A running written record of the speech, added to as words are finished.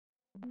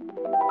G'day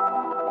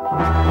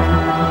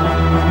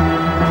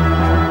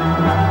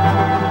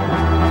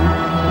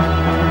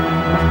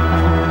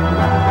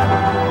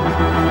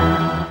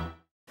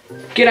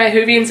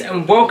Whovians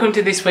and welcome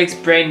to this week's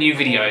brand new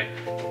video.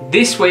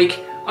 This week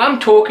I'm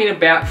talking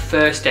about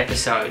first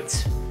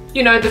episodes.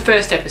 You know, the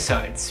first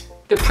episodes,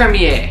 the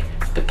premiere,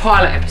 the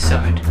pilot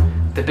episode,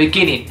 the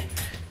beginning,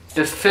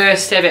 the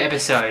first ever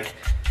episode,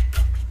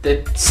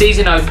 the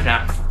season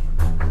opener.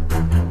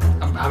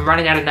 I'm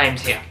running out of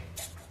names here.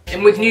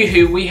 And with New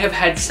Who, we have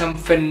had some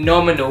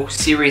phenomenal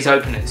series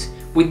openers,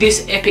 with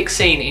this epic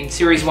scene in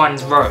Series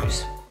 1's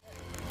Rose.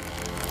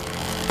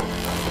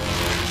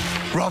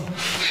 Run!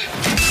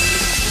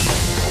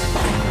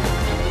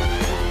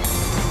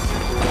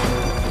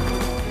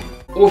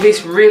 Or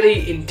this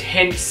really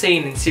intense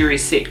scene in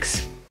Series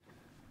 6.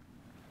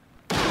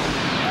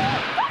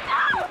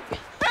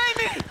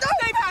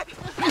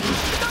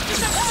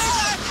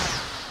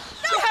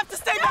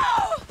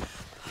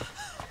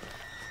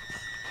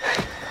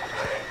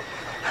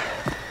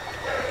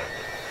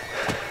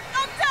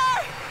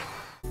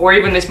 Or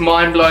even this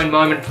mind-blowing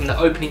moment from the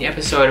opening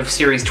episode of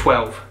Series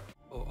 12.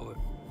 Or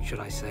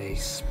should I say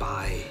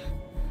spy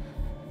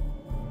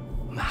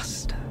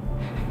master?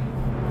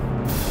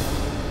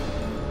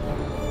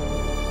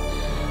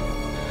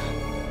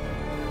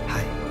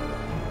 Hi.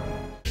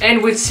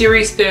 And with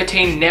Series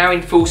 13 now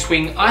in full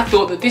swing, I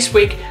thought that this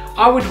week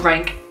I would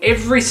rank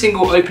every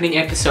single opening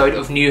episode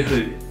of New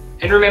Who.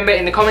 And remember,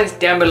 in the comments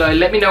down below,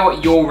 let me know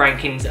what your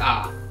rankings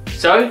are.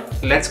 So,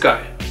 let's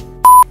go.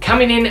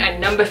 Coming in at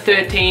number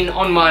 13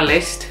 on my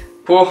list,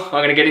 I'm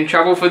gonna get in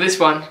trouble for this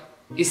one,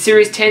 is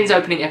Series 10's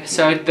opening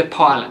episode, The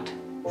Pilot.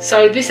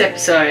 So this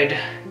episode,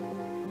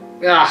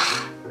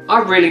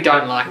 I really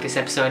don't like this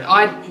episode.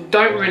 I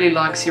don't really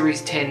like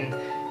Series 10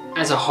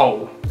 as a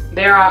whole.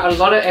 There are a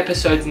lot of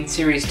episodes in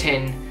Series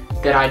 10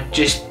 that I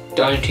just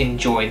don't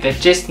enjoy. They're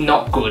just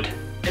not good.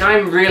 And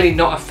I'm really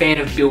not a fan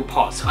of Bill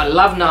Potts. I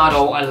love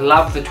Nardole, I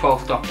love the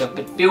 12th Doctor,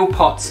 but Bill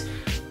Potts,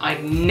 I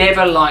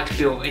never liked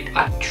Bill.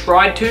 I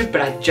tried to,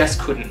 but I just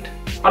couldn't.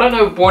 I don't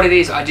know what it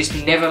is, I just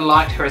never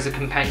liked her as a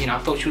companion. I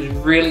thought she was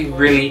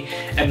really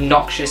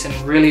obnoxious and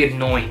really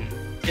annoying.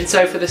 And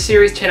so for the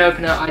Series 10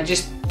 opener, I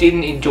just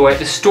didn't enjoy it.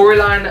 The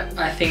storyline,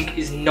 I think,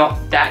 is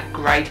not that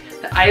great.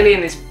 The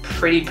alien is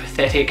pretty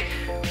pathetic.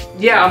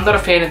 Yeah, I'm not a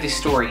fan of this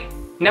story.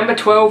 Number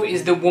 12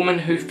 is The Woman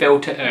Who Fell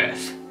to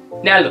Earth.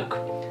 Now look,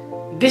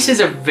 this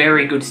is a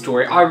very good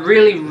story. I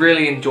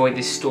really enjoyed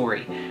this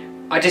story.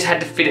 I just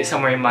had to fit it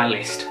somewhere in my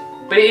list.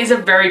 But it is a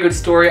very good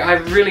story. I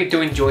really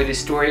do enjoy this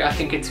story. I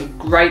think it's a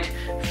great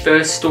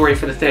first story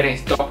for the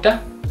 13th Doctor.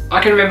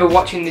 I can remember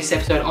watching this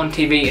episode on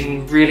TV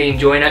and really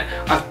enjoying it.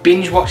 I've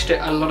binge watched it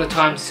a lot of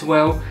times as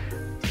well.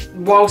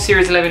 While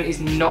Series 11 is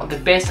not the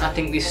best, I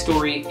think this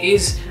story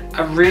is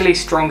a really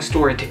strong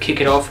story to kick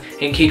it off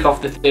and kick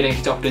off the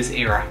 13th Doctor's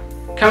era.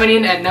 Coming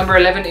in at number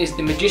 11 is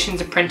The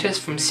Magician's Apprentice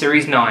from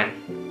Series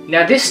 9.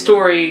 Now this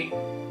story,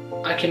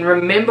 I can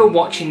remember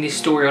watching this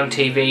story on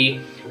TV,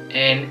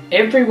 and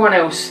everyone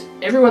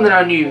that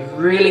I knew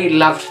really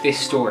loved this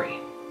story.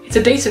 It's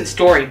a decent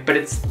story, but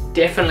it's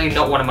definitely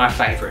not one of my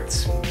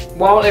favourites.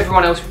 While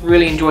everyone else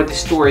really enjoyed this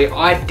story,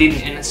 I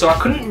didn't, and so I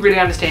couldn't really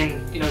understand,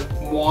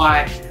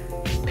 why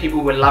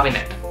people were loving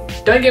it.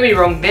 Don't get me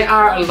wrong, there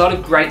are a lot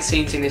of great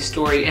scenes in this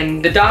story,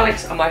 and the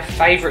Daleks are my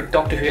favourite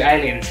Doctor Who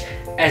aliens,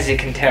 as you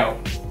can tell.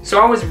 So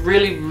I was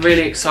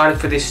really excited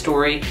for this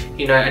story,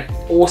 an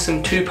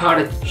awesome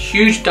two-parted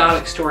huge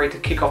Dalek story to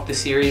kick off the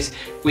series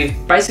with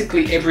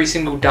basically every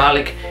single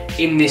Dalek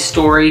in this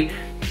story.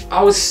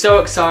 I was so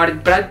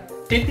excited, but I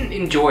didn't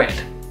enjoy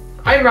it.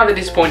 I'm rather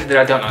disappointed that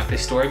I don't like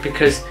this story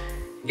because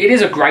it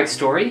is a great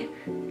story,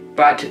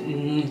 but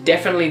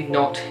definitely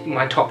not in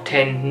my top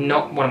 10,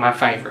 not one of my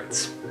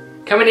favourites.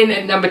 Coming in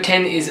at number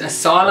 10 is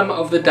Asylum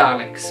of the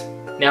Daleks.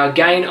 Now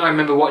again, I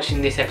remember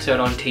watching this episode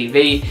on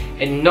TV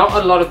and not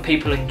a lot of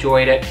people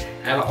enjoyed it.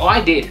 I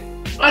did.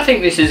 I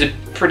think this is a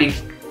pretty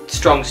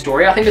strong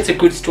story. I think it's a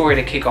good story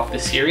to kick off the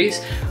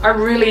series. I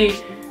really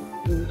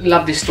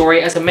love this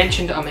story. As I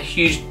mentioned, I'm a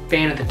huge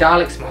fan of the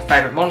Daleks, my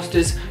favourite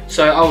monsters,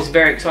 so I was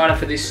very excited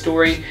for this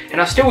story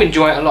and I still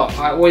enjoy it a lot.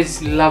 I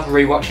always love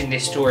rewatching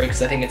this story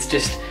because I think it's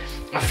just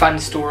a fun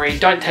story.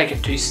 Don't take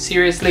it too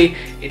seriously.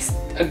 It's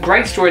a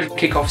great story to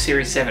kick off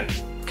Series 7.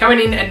 Coming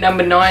in at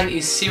number 9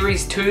 is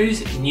Series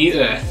 2's New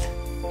Earth.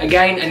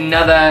 Again,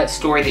 another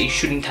story that you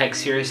shouldn't take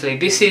seriously.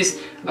 This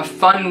is a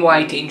fun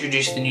way to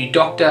introduce the new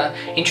Doctor,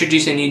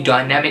 introduce a new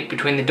dynamic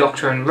between the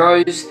Doctor and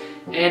Rose,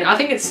 and I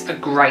think it's a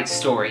great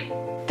story.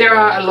 There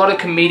are a lot of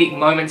comedic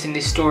moments in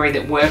this story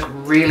that work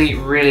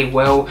really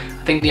well.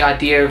 I think the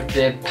idea of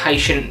the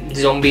patient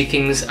zombie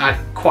things are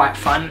quite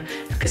fun.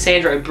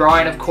 Cassandra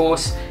O'Brien, of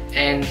course,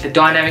 and the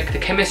dynamic, the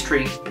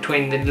chemistry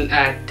between the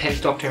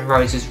 10th Doctor and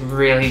Rose is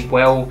really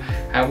well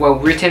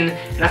written,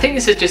 and I think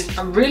this is just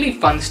a really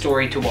fun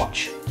story to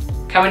watch.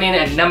 Coming in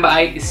at number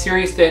 8 is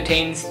Series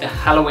 13's The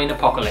Halloween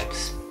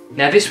Apocalypse.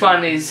 Now this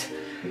one is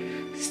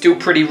still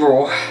pretty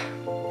raw.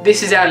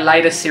 This is our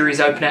latest series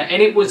opener,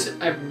 and it was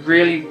a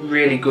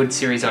really good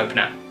series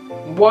opener.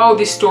 While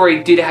this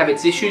story did have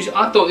its issues,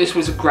 I thought this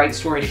was a great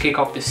story to kick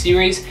off the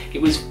series.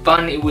 It was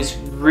fun, it was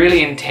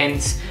really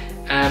intense,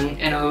 and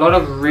a lot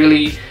of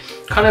really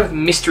kind of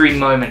mystery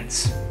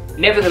moments.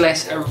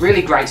 Nevertheless, a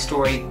really great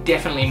story,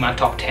 definitely in my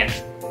top 10.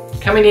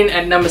 Coming in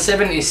at number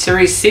 7 is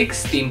Series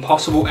 6, The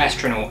Impossible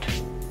Astronaut.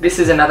 This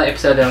is another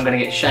episode that I'm going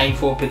to get shamed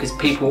for because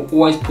people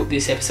always put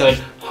this episode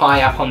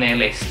high up on their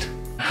list.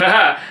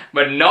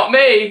 But not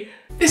me!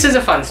 This is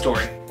a fun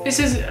story. This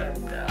is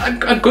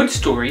a good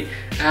story,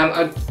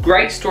 a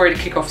great story to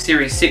kick off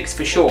Series 6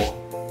 for sure.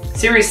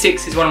 Series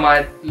 6 is one of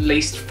my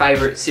least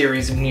favourite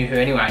series of New Who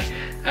anyway.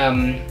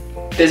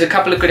 There's a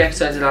couple of good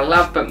episodes that I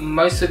love, but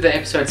most of the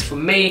episodes for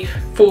me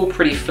fall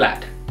pretty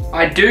flat.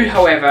 I do,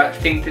 however,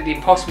 think that The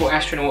Impossible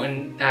Astronaut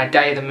and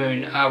Day of the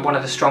Moon are one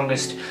of the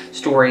strongest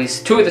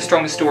stories, two of the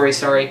strongest stories,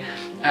 sorry,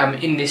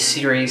 in this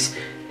series.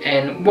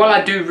 And while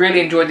I do really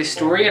enjoy this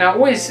story, and I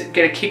always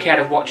get a kick out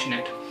of watching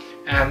it,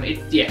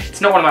 it's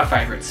not one of my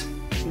favourites.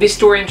 This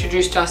story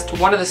introduced us to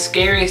one of the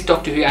scariest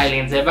Doctor Who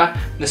aliens ever,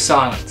 the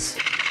Silence.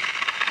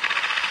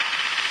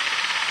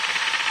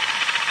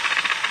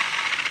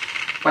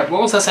 Wait,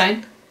 what was I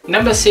saying?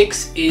 Number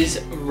 6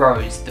 is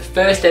Rose, the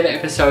first ever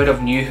episode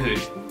of New Who.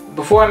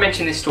 Before I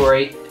mention this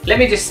story, let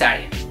me just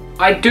say,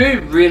 I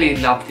do really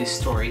love this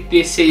story.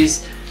 This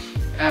is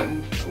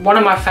one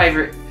of my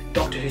favourite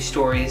Doctor Who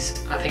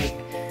stories, I think,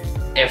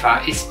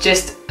 ever. It's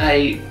just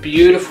a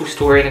beautiful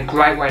story and a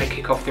great way to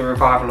kick off the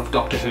revival of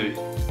Doctor Who.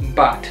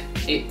 But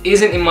it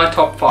isn't in my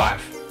top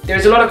 5.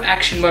 There's a lot of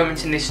action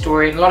moments in this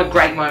story and a lot of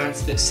great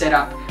moments that set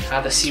up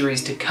the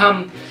series to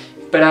come.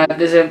 But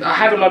I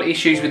have a lot of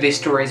issues with this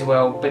story as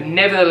well, but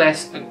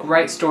nevertheless, a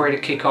great story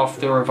to kick off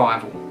the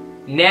revival.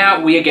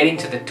 Now we are getting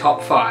to the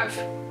top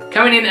 5.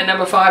 Coming in at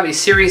number 5 is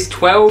Series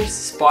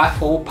 12's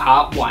Spyfall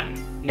Part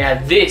 1.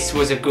 Now this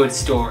was a good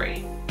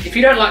story. If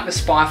you don't like the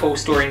Spyfall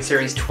story in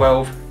Series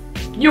 12,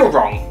 you're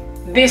wrong.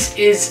 This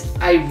is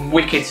a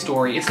wicked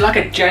story. It's like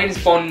a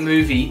James Bond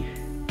movie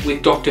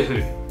with Doctor Who.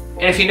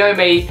 And if you know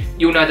me,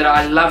 you'll know that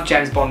I love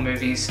James Bond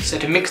movies, so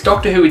to mix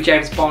Doctor Who with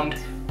James Bond,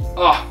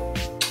 oh,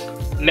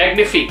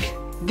 magnifique.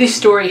 This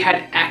story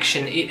had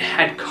action, it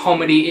had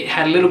comedy, it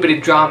had a little bit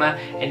of drama,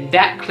 and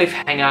that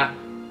cliffhanger,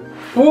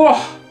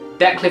 whoa!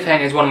 That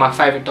cliffhanger is one of my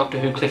favourite Doctor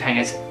Who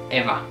cliffhangers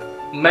ever.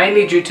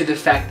 Mainly due to the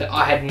fact that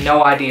I had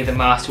no idea the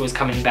Master was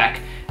coming back.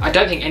 I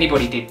don't think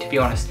anybody did, to be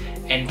honest.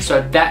 And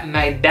so that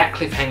made that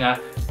cliffhanger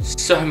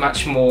so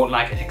much more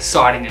like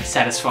exciting and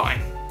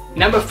satisfying.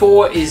 Number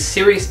 4 is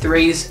Series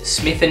 3's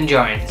Smith and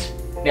Jones.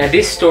 Now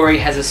this story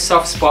has a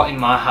soft spot in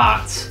my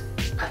heart.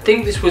 I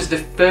think this was the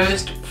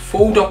first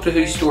full Doctor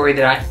Who story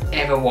that I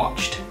ever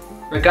watched.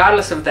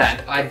 Regardless of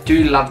that, I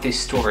do love this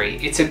story.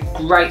 It's a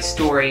great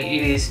story,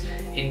 it is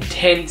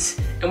intense,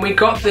 and we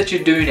got the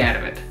Jadoon out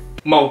of it.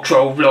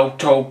 Motro,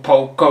 Loto,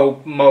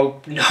 Poco, Mo,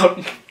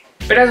 no.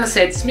 But as I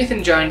said, Smith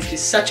and Jones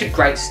is such a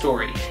great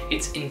story.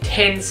 It's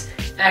intense,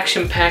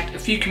 action-packed, a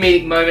few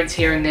comedic moments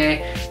here and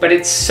there, but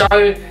it's so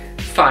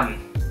fun.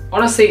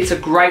 Honestly, it's a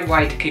great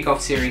way to kick off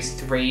Series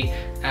 3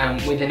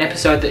 with an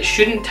episode that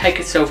shouldn't take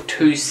itself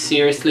too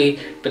seriously,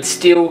 but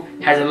still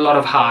has a lot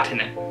of heart in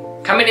it.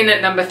 Coming in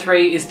at number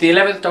 3 is the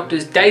 11th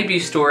Doctor's debut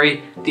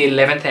story, The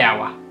 11th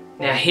Hour.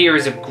 Now here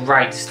is a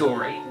great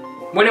story.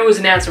 When it was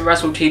announced that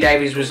Russell T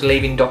Davies was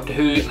leaving Doctor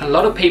Who, a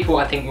lot of people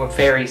I think were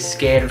very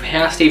scared of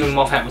how Stephen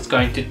Moffat was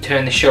going to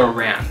turn the show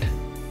around.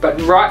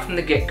 But right from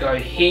the get-go,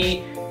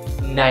 he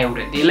nailed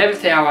it. The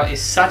 11th Hour is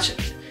such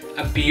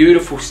a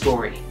beautiful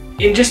story.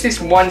 In just this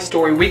one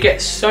story, we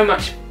get so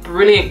much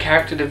brilliant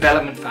character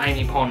development for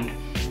Amy Pond,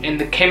 and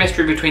the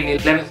chemistry between the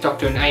 11th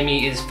Doctor and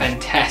Amy is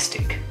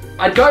fantastic.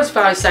 I'd go as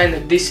far as saying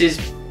that this is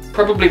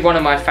probably one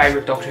of my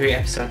favourite Doctor Who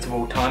episodes of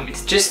all time.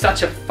 It's just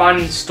such a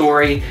fun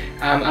story,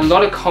 a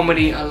lot of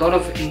comedy, a lot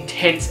of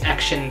intense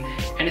action,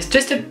 and it's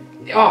just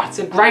it's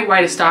a great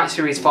way to start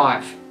Series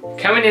 5.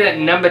 Coming in at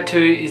number 2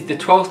 is the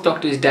 12th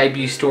Doctor's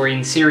debut story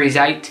in Series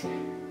 8,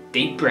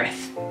 Deep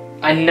Breath.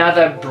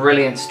 Another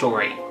brilliant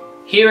story.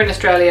 Here in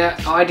Australia,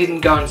 I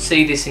didn't go and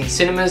see this in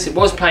cinemas. It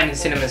was playing in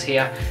cinemas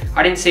here.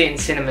 I didn't see it in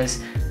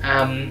cinemas.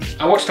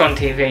 I watched it on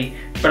TV,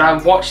 but I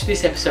watched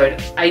this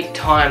episode 8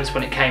 times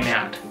when it came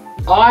out.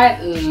 I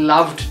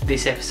loved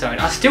this episode.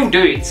 I still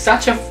do. It's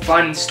such a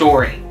fun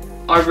story.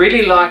 I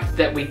really like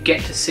that we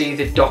get to see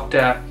the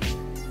Doctor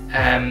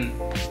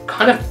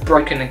kind of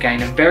broken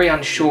again and very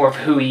unsure of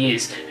who he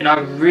is. And I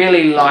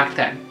really like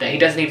that he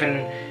doesn't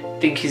even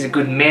think he's a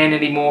good man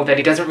anymore, that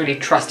he doesn't really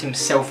trust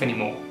himself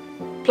anymore.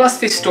 Plus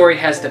this story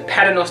has the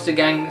Paternoster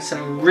Gang,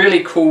 some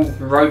really cool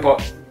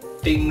robot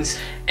things,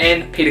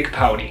 and Peter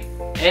Capaldi.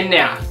 And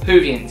now,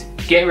 Whovians,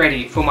 get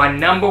ready for my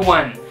number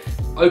 1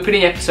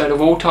 opening episode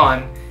of all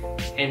time,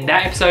 and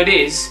that episode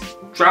is,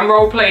 drum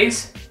roll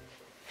please,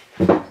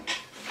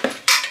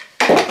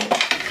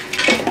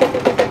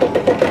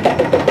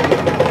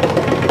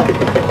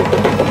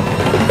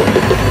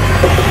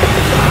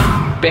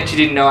 bet you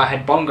didn't know I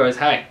had bongos,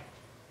 hey?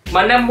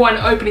 My number 1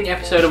 opening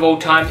episode of all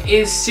time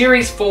is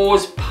Series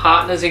 4's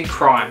Partners in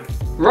Crime.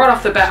 Right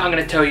off the bat, I'm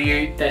going to tell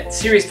you that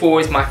Series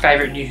 4 is my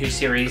favourite New Who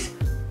series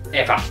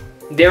ever.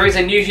 There is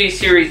a new Who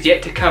series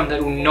yet to come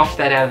that will knock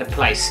that out of the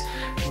place,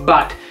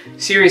 but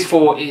Series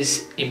 4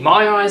 is, in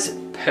my eyes,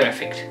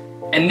 perfect.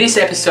 And this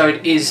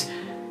episode is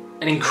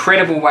an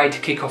incredible way to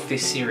kick off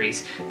this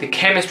series. The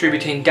chemistry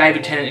between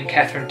David Tennant and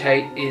Catherine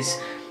Tate is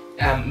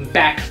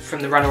back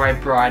from The Runaway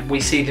Bride. We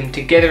see them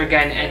together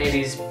again and it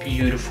is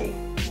beautiful.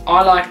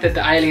 I like that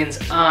the aliens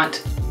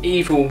aren't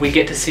evil. We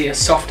get to see a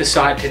softer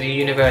side to the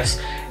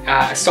universe,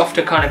 a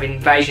softer kind of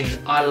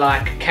invasion. I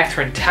like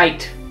Catherine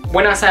Tate.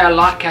 When I say I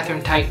like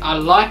Catherine Tate, I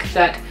like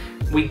that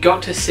we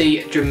got to see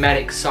a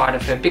dramatic side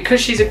of her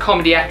because she's a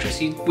comedy actress.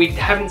 We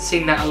haven't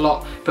seen that a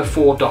lot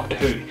before Doctor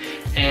Who,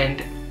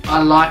 and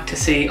I like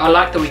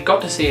that we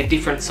got to see a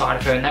different side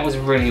of her, and that was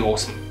really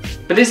awesome.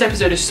 But this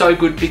episode is so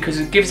good because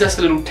it gives us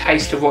a little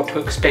taste of what to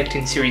expect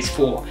in Series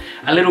 4.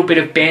 A little bit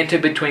of banter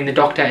between the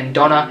Doctor and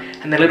Donna,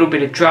 and a little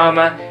bit of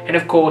drama, and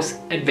of course,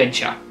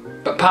 adventure.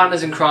 But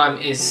Partners in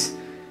Crime is,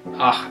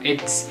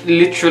 it's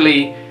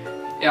literally,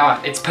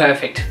 it's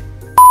perfect.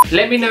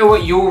 Let me know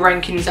what your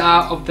rankings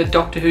are of the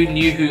Doctor Who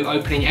New Who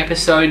opening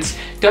episodes.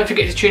 Don't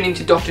forget to tune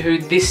into Doctor Who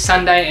this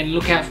Sunday and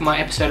look out for my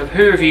episode of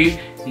Who Review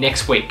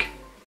next week.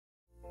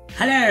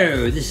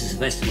 Hello, this is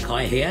Sylvester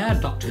McCoy here,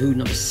 Doctor Who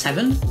number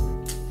 7.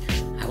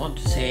 I want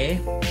to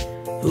say,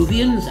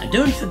 Whovians,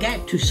 don't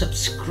forget to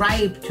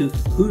subscribe to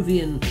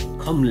Whovian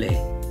Comely.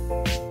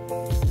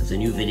 There's a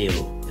new video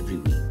every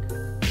week.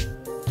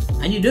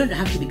 And you don't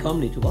have to be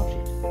comely to watch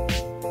it.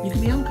 You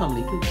can be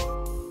uncomely too.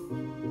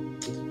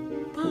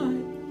 Bye.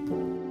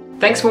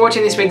 Thanks for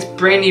watching this week's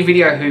brand new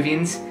video,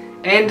 Whovians.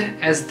 And,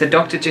 as the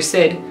Doctor just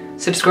said,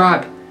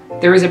 subscribe.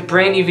 There is a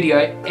brand new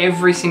video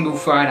every single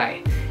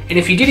Friday. And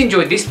if you did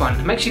enjoy this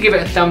one, make sure you give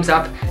it a thumbs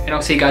up and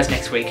I'll see you guys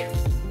next week.